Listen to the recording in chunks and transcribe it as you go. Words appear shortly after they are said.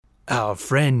our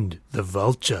friend the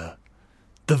vulture.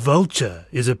 The vulture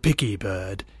is a picky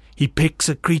bird. He picks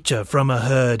a creature from a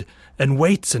herd, and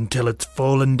waits until it's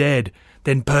fallen dead,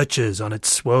 then perches on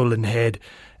its swollen head,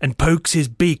 and pokes his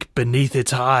beak beneath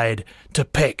its hide, to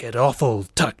peck at offal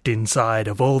tucked inside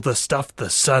of all the stuff the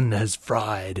sun has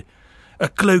fried. A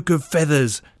cloak of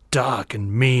feathers, dark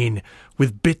and mean,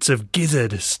 with bits of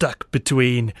gizzard stuck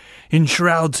between,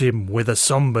 enshrouds him with a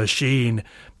sombre sheen,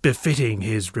 befitting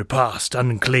his repast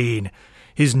unclean.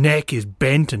 His neck is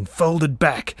bent and folded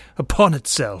back upon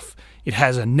itself. It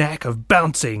has a knack of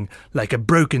bouncing like a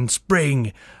broken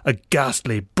spring, a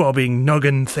ghastly bobbing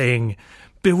noggin thing.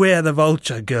 Beware the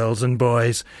vulture, girls and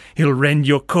boys. He'll rend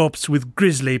your corpse with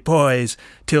grisly poise,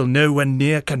 till no one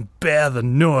near can bear the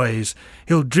noise.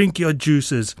 He'll drink your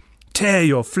juices, tear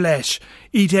your flesh,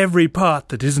 eat every part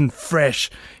that isn't fresh.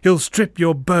 He'll strip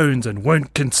your bones and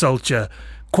won't consult you.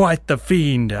 Quite the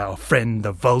fiend, our friend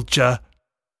the vulture.